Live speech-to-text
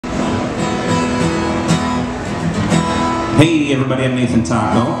Hey everybody, I'm Nathan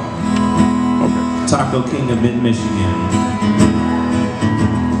Taco. Taco King of Mid-Michigan.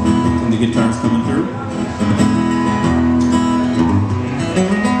 And the guitar's coming through.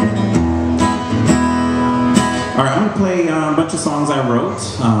 Alright, I'm going to play a bunch of songs I wrote.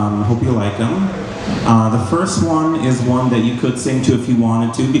 Hope you like them. The first one is one that you could sing to if you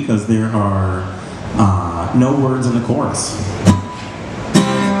wanted to, because there are no words in the chorus.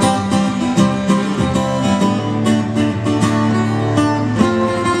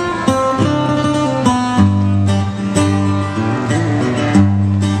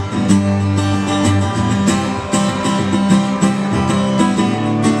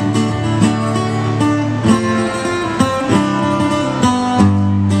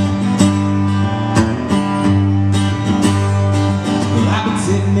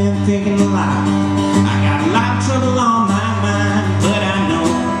 Thinking a lot, I got a lot of trouble on my mind, but I know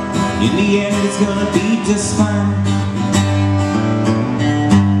in the end it's gonna be just fine.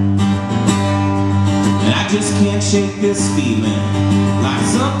 And I just can't shake this feeling, like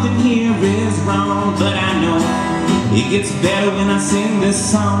something here is wrong, but I know it gets better when I sing this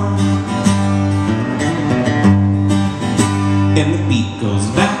song. And the beat goes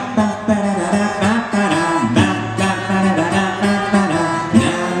back, back, back, back, back, back.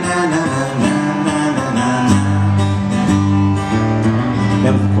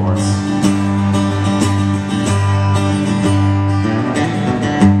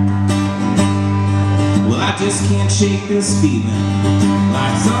 I just can't shake this feeling,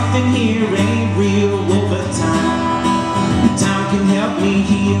 like something here ain't real. Over time, time can help me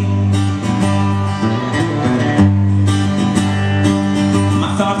heal.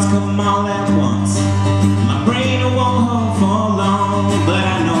 My thoughts come all at once, my brain won't hold for long, but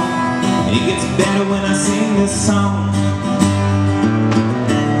I know it gets better when I sing this song.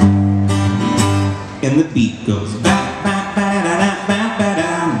 And the beat goes back, back, back, back, back, back, back.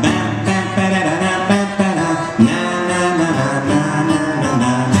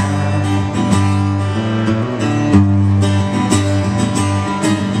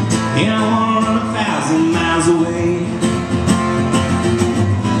 Away.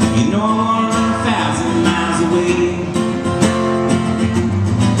 You know I wanna run 1,000 miles away.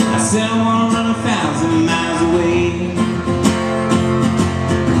 I said I wanna run 1,000 miles away.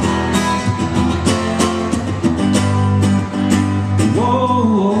 Whoa,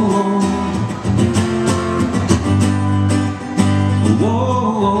 whoa, whoa,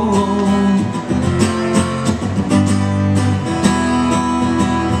 whoa, whoa.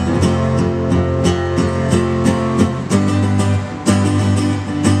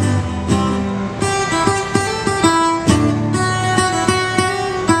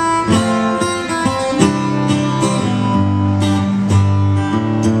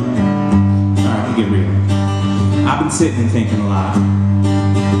 I've been sitting and thinking a lot. I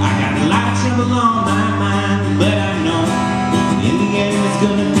got a lot of trouble on my mind, but I know in the end it's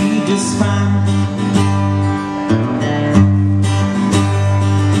gonna be just fine.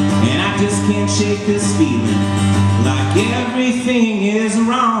 And I just can't shake this feeling, like everything is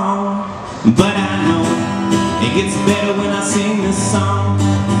wrong, but I know it gets better when I sing this song.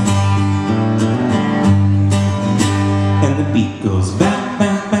 And the beat goes back,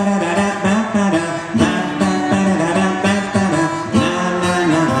 back, back.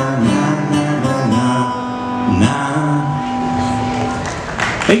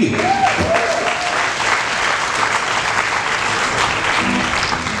 Thank you.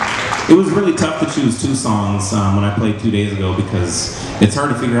 It was really tough to choose two songs when I played 2 days ago, because it's hard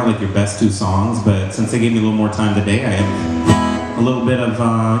to figure out like your best two songs, but since they gave me a little more time today, I have a little bit of,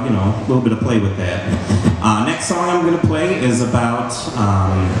 a little bit of play with that. Next song I'm going to play is about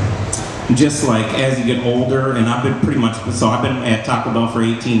just like as you get older, and I've been I've been at Taco Bell for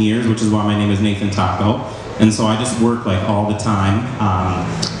 18 years, which is why my name is Nathan Taco. And so I just work like all the time.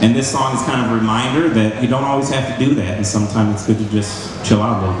 And this song is kind of a reminder that you don't always have to do that, and sometimes it's good to just chill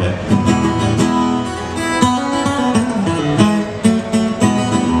out a little bit.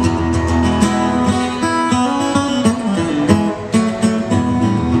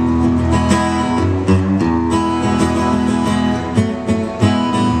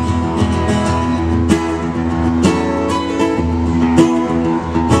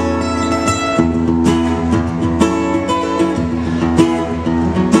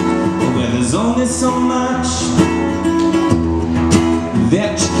 There's so much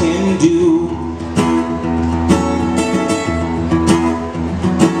that you can do,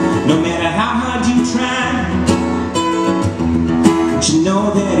 no matter how hard you try, but you know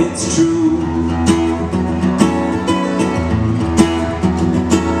that it's true.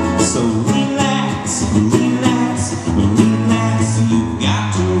 So relax, relax, relax.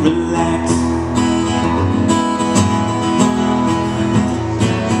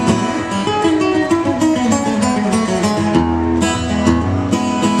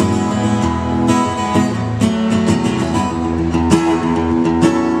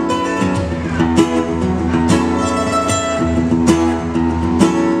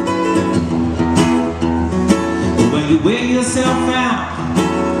 yourself out,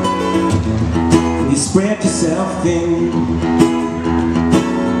 you spread yourself thin.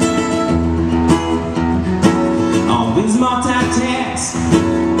 Always multitask,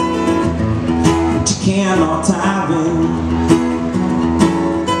 but you can't multi-win.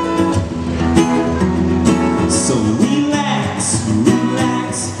 So relax,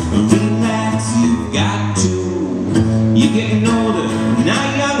 relax, relax, you've got to. You're getting older,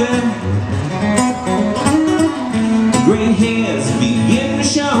 not younger. Gray hairs begin to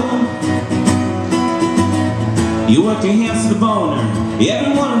show. You work your hands to the boner,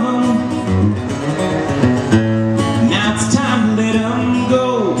 every one of them. Now it's time to let them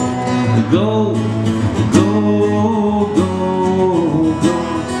go, go, go, go, go.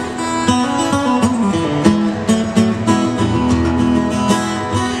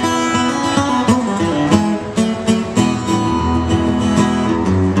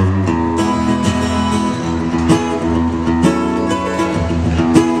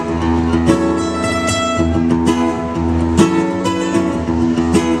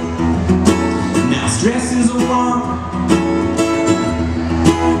 Stress is a one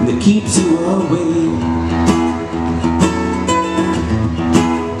that keeps you awake.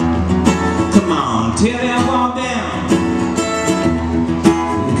 Come on, tear that wall down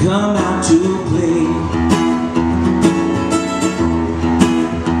and come out to play.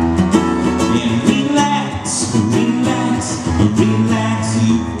 And relax, relax, relax,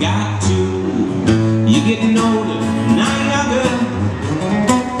 you've got to. You're getting older, not younger.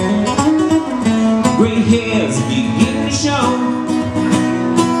 Gray hairs begin to show.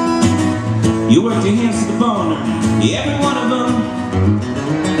 You work your hands to the boner, every one of them.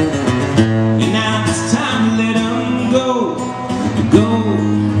 And now it's time to let them go, go,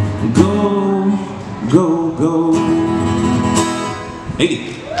 go, go, go. Hey.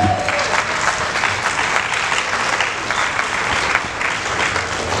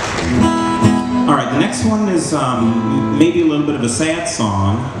 All right, the next one is maybe a little bit of a sad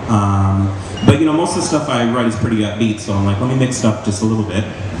song. But you know, most of the stuff I write is pretty upbeat, so I'm like, let me mix it up just a little bit.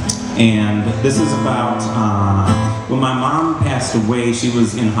 And this is about when my mom passed away. She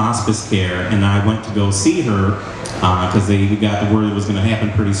was in hospice care, and I went to go see her because they got the word it was going to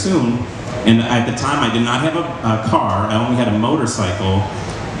happen pretty soon. And at the time, I did not have a car. I only had a motorcycle,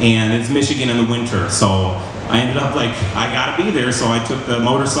 and it's Michigan in the winter, so I ended up like, I gotta be there. So I took the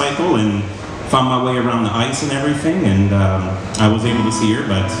motorcycle and found my way around the ice and everything, and I was able to see her,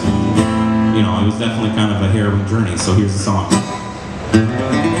 but you know, it was definitely kind of a harrowing journey, so here's the song.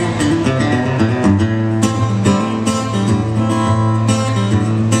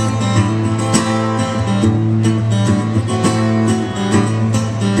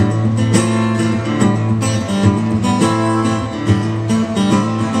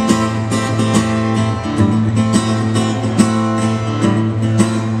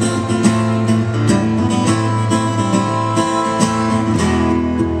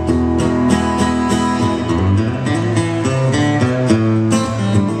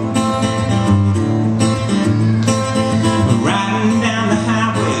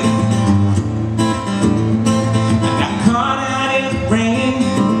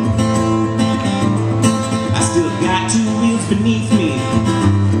 Beneath me,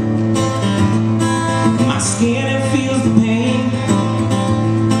 my skin, it feels the pain,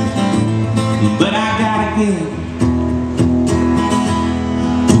 but I gotta get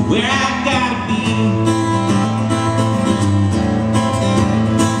to where I gotta be.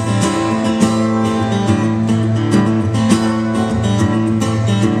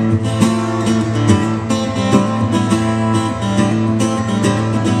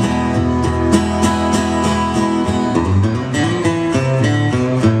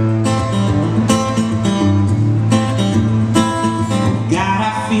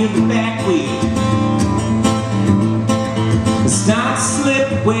 Feel the back wheel start to slip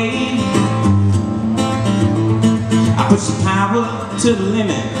away. I push the power to the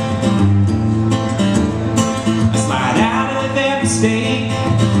limit. I slide out of that mistake,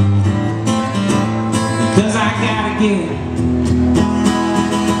 'cause I gotta get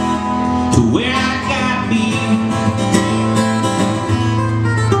to where I gotta be.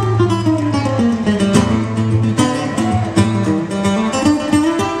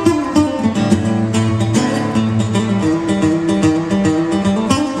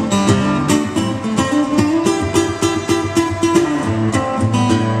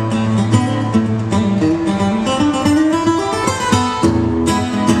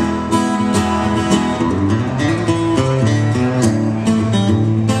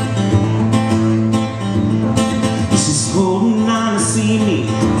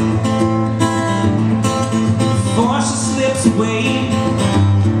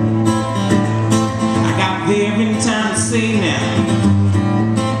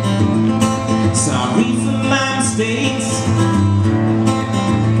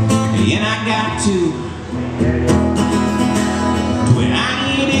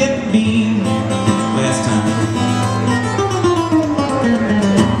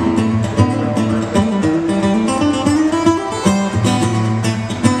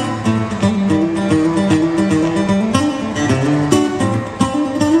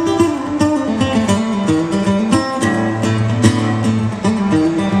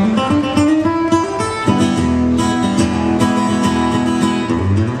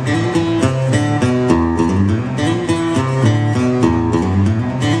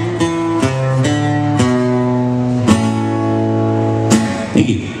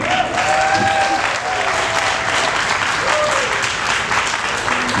 Thank you.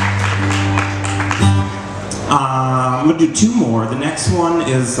 I'm going to do two more. The next one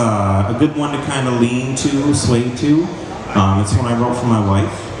is a good one to kind of lean to, sway to. It's one I wrote for my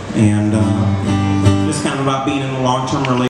wife, and just kind of about being in a long-term relationship.